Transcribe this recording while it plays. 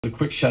A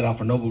quick shout out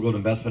for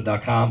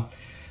noblegoldinvestment.com.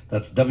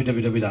 That's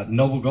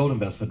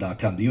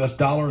www.noblegoldinvestment.com. The US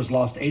dollar has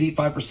lost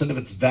 85% of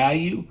its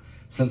value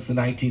since the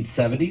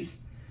 1970s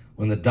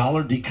when the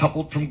dollar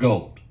decoupled from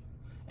gold.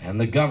 And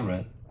the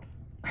government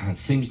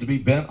seems to be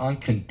bent on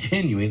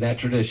continuing that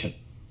tradition.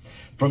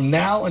 From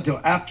now until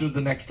after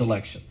the next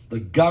elections, the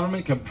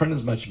government can print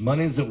as much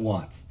money as it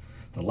wants.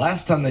 The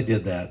last time they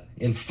did that,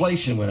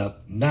 inflation went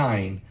up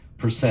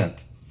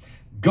 9%.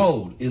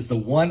 Gold is the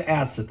one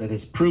asset that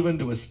has proven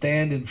to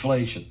withstand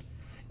inflation.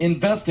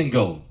 Invest in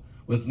gold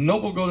with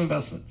Noble Gold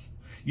Investments.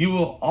 You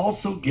will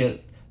also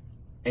get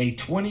a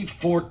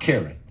 24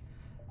 karat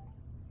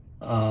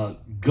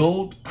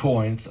gold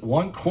coins,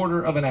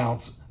 1/4 of an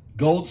ounce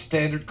gold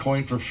standard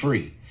coin for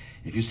free.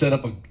 If you set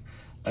up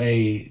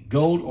a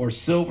gold or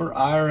silver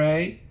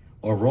IRA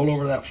or roll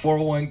over that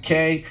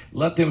 401k,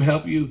 let them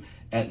help you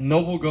at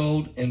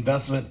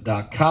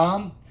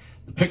noblegoldinvestment.com.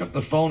 Pick up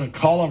the phone and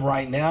call them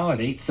right now at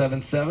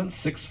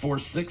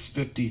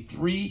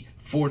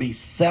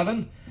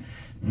 877-646-5347.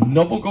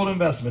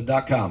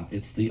 NobleGoldInvestment.com.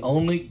 It's the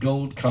only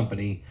gold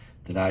company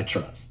that I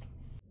trust.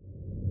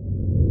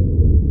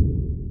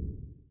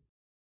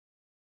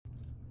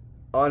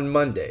 On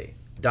Monday,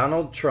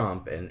 Donald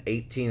Trump and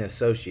 18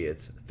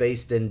 associates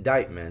faced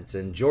indictments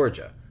in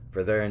Georgia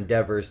for their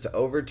endeavors to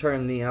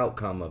overturn the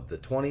outcome of the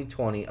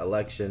 2020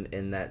 election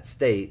in that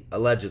state,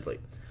 allegedly.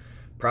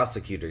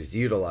 Prosecutors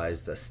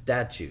utilized a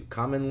statute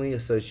commonly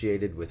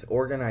associated with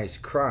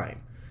organized crime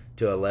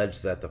to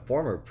allege that the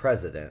former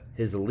president,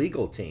 his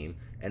legal team,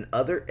 and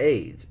other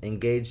aides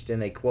engaged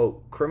in a,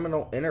 quote,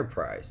 criminal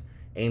enterprise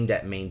aimed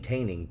at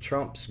maintaining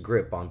Trump's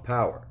grip on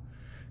power.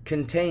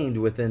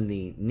 Contained within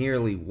the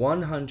nearly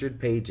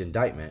 100-page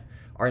indictment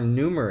are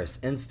numerous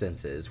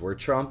instances where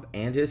Trump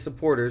and his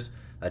supporters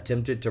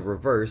attempted to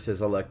reverse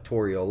his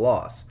electoral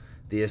loss,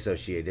 the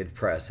Associated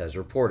Press has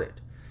reported.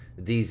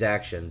 These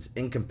actions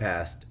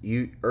encompassed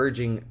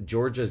urging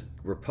Georgia's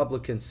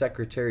Republican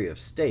Secretary of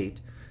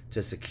State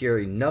to secure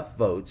enough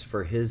votes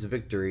for his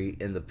victory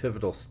in the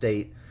pivotal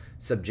state,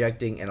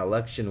 subjecting an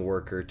election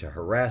worker to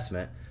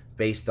harassment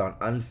based on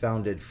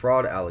unfounded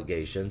fraud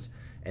allegations,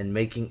 and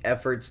making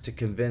efforts to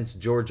convince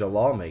Georgia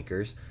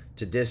lawmakers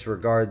to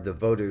disregard the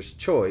voters'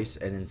 choice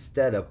and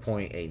instead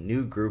appoint a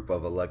new group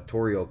of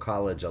electoral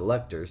college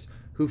electors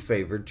who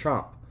favored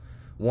Trump.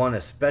 One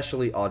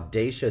especially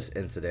audacious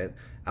incident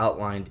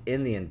outlined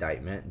in the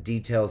indictment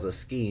details a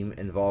scheme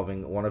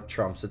involving one of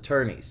Trump's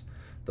attorneys.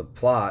 The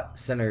plot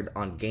centered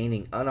on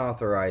gaining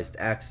unauthorized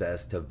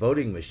access to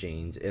voting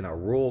machines in a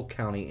rural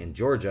county in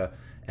Georgia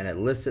and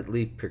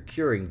illicitly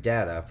procuring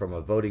data from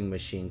a voting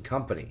machine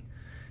company.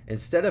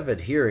 Instead of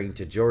adhering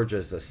to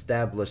Georgia's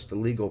established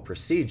legal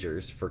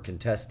procedures for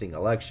contesting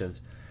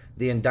elections,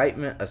 the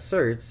indictment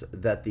asserts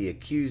that the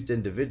accused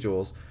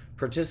individuals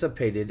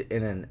participated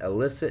in an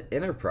illicit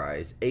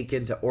enterprise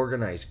akin to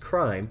organized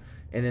crime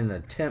in an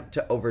attempt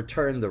to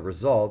overturn the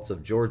results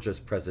of Georgia's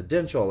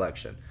presidential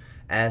election,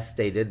 as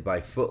stated by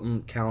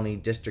Fulton County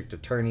District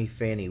Attorney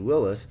Fani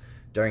Willis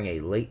during a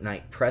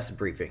late-night press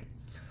briefing.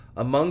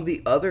 Among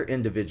the other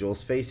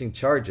individuals facing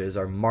charges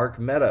are Mark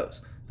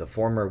Meadows, the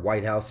former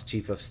White House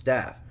Chief of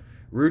Staff,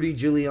 Rudy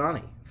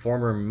Giuliani,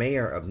 former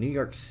mayor of New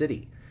York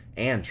City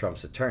and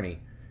Trump's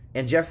attorney,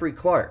 and Jeffrey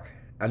Clark,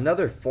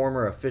 another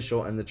former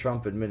official in the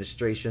Trump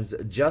administration's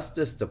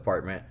Justice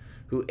Department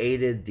who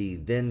aided the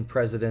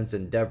then-president's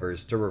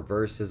endeavors to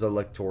reverse his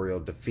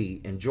electoral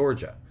defeat in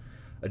Georgia.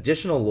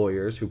 Additional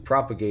lawyers who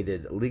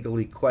propagated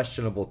legally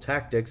questionable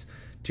tactics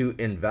to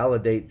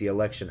invalidate the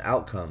election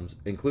outcomes,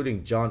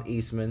 including John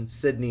Eastman,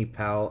 Sidney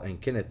Powell,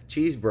 and Kenneth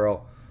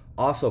Chesebro,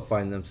 also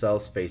find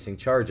themselves facing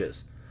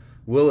charges.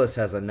 Willis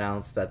has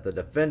announced that the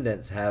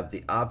defendants have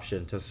the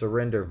option to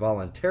surrender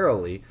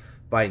voluntarily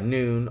by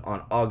noon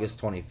on August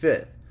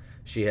 25th.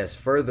 She has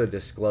further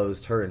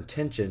disclosed her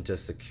intention to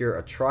secure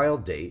a trial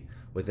date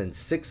within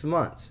 6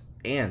 months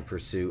and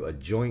pursue a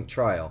joint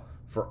trial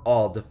for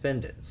all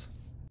defendants.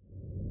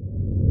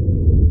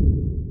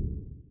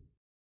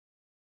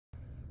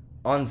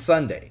 On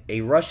Sunday,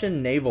 a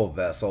Russian naval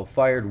vessel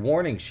fired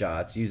warning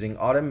shots using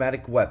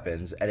automatic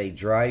weapons at a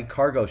dry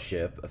cargo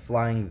ship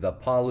flying the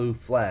Palu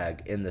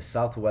flag in the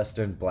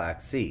southwestern Black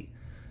Sea.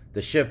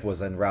 The ship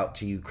was en route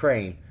to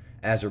Ukraine,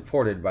 as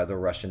reported by the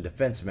Russian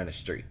Defense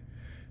Ministry.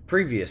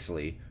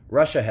 Previously,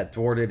 Russia had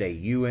thwarted a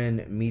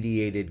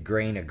UN-mediated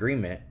grain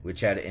agreement which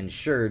had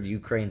ensured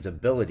Ukraine's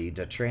ability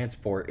to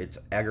transport its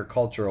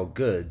agricultural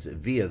goods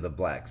via the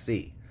Black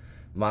Sea.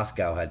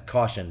 Moscow had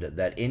cautioned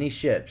that any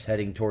ships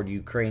heading toward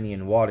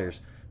Ukrainian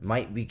waters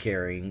might be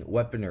carrying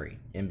weaponry,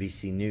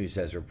 NBC News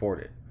has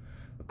reported.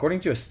 According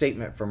to a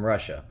statement from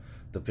Russia,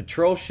 the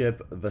patrol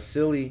ship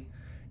Vasily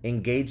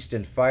engaged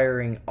in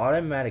firing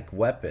automatic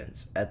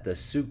weapons at the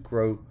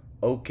Sukhoi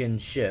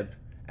ship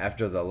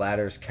after the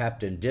latter's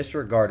captain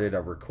disregarded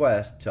a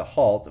request to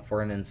halt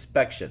for an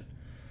inspection.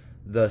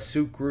 The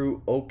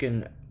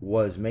Sukhoi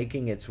was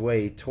making its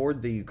way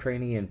toward the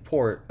Ukrainian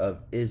port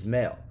of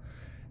Izmail,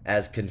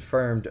 as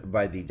confirmed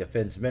by the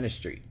Defense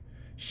Ministry.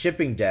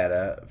 Shipping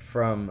data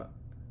from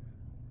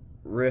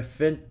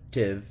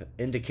refinitiv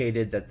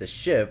indicated that the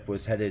ship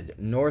was headed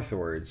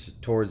northwards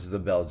towards the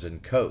Belgian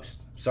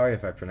coast. Sorry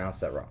if I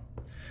pronounced that wrong.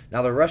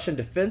 Now, the Russian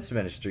Defense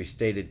Ministry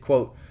stated,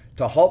 quote,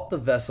 to halt the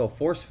vessel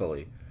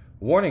forcefully,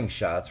 warning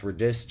shots were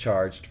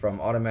discharged from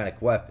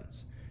automatic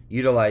weapons.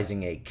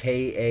 Utilizing a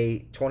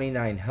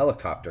Ka-29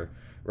 helicopter,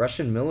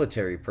 Russian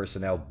military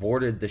personnel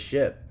boarded the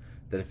ship.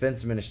 The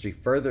Defense Ministry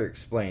further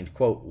explained,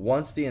 quote,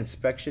 once the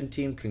inspection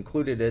team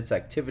concluded its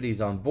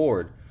activities on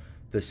board,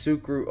 the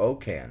Sukru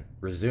Okan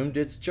resumed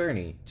its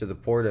journey to the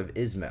port of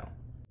Izmail.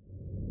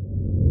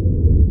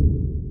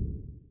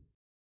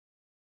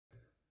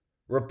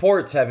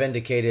 Reports have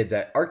indicated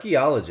that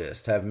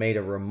archaeologists have made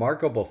a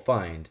remarkable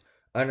find,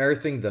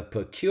 unearthing the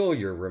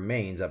peculiar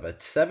remains of a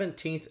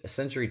 17th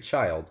century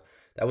child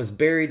that was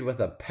buried with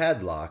a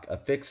padlock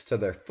affixed to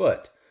their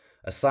foot,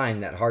 a sign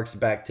that harks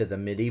back to the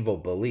medieval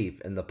belief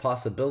in the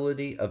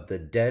possibility of the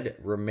dead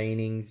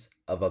remainings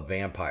of a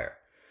vampire.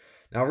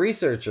 Now,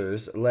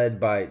 researchers led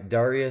by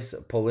Darius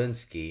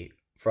Polinsky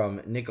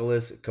from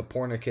Nicholas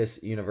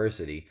Copernicus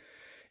University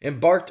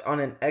embarked on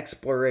an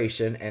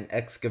exploration and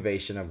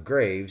excavation of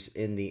graves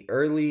in the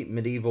early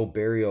medieval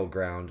burial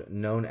ground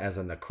known as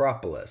a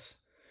necropolis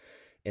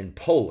in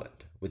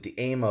Poland, with the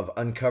aim of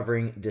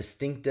uncovering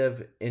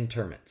distinctive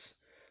interments.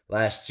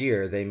 Last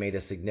year, they made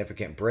a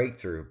significant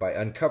breakthrough by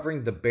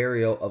uncovering the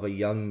burial of a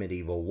young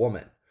medieval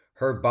woman.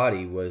 Her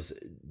body was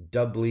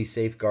doubly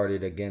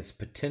safeguarded against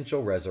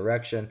potential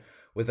resurrection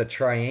with a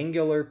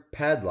triangular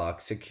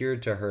padlock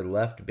secured to her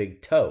left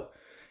big toe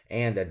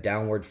and a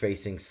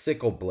downward-facing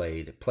sickle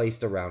blade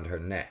placed around her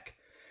neck.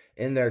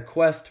 In their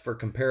quest for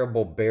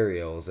comparable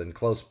burials in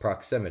close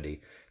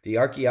proximity, the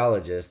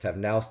archaeologists have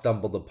now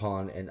stumbled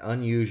upon an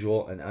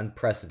unusual and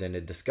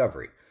unprecedented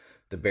discovery: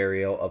 the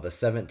burial of a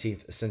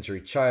 17th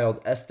century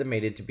child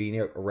estimated to be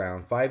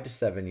around 5 to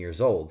 7 years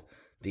old,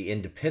 The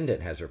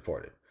Independent has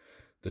reported.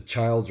 The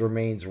child's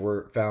remains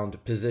were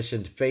found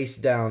positioned face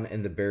down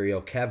in the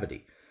burial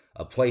cavity,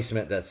 a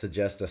placement that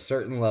suggests a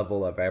certain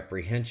level of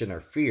apprehension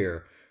or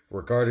fear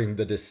regarding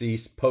the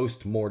deceased's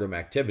post-mortem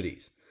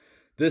activities.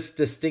 This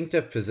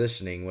distinctive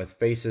positioning, with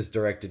faces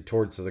directed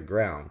towards the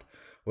ground,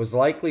 was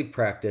likely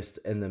practiced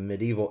in the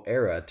medieval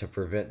era to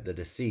prevent the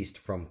deceased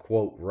from,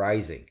 quote,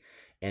 rising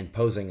and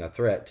posing a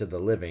threat to the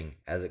living,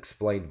 as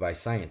explained by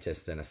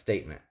scientists in a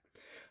statement.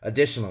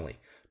 Additionally,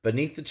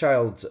 beneath the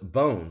child's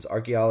bones,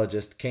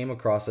 archaeologists came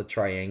across a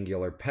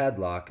triangular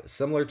padlock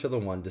similar to the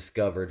one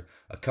discovered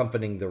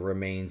accompanying the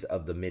remains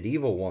of the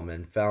medieval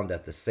woman found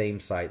at the same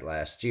site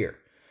last year.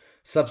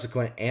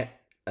 Subsequent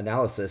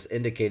analysis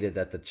indicated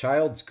that the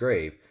child's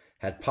grave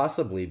had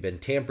possibly been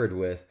tampered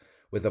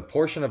with a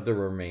portion of the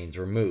remains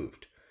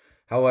removed.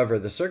 However,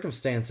 the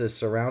circumstances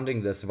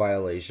surrounding this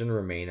violation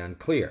remain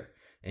unclear,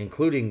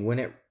 including when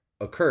it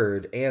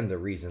occurred and the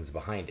reasons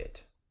behind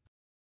it.